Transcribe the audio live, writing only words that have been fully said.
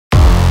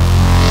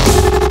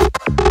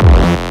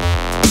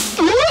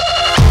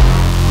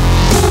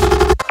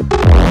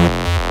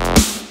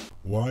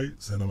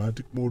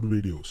cinematic mode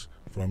videos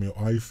from your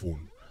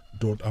iPhone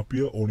don't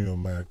appear on your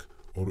Mac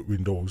or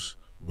Windows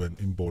when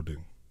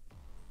importing.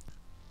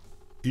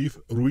 If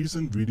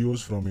recent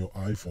videos from your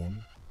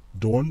iPhone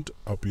don't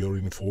appear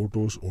in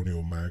photos on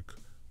your Mac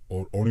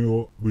or on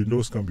your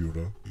Windows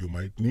computer, you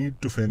might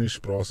need to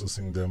finish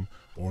processing them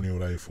on your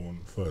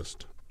iPhone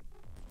first.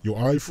 Your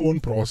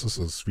iPhone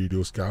processes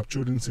videos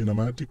captured in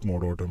cinematic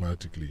mode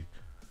automatically.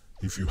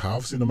 If you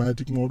have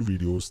cinematic mode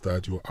videos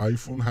that your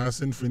iPhone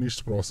hasn't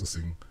finished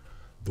processing,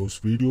 those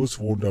videos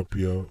won't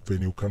appear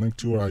when you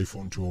connect your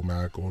iPhone to your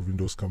Mac or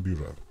Windows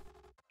computer.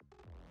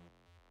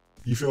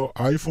 If your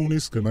iPhone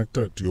is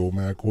connected to your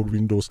Mac or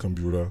Windows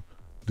computer,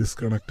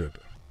 disconnect it.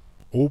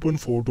 Open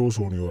Photos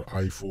on your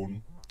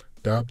iPhone,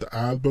 tap the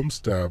Albums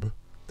tab,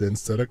 then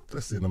select the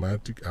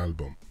cinematic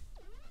album.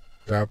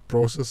 Tap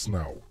Process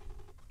Now.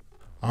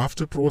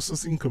 After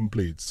processing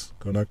completes,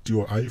 connect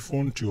your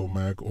iPhone to your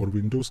Mac or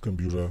Windows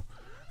computer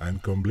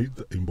and complete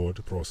the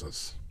import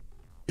process.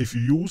 If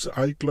you use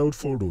iCloud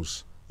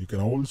Photos, you can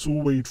also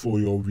wait for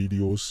your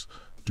videos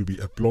to be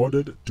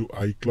uploaded to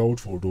iCloud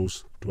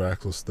Photos to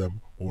access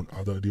them on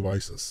other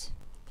devices.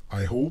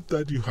 I hope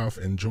that you have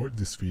enjoyed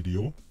this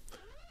video.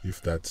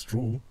 If that's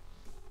true,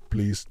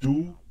 please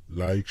do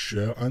like,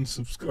 share and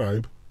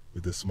subscribe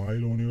with a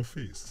smile on your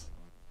face.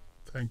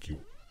 Thank you.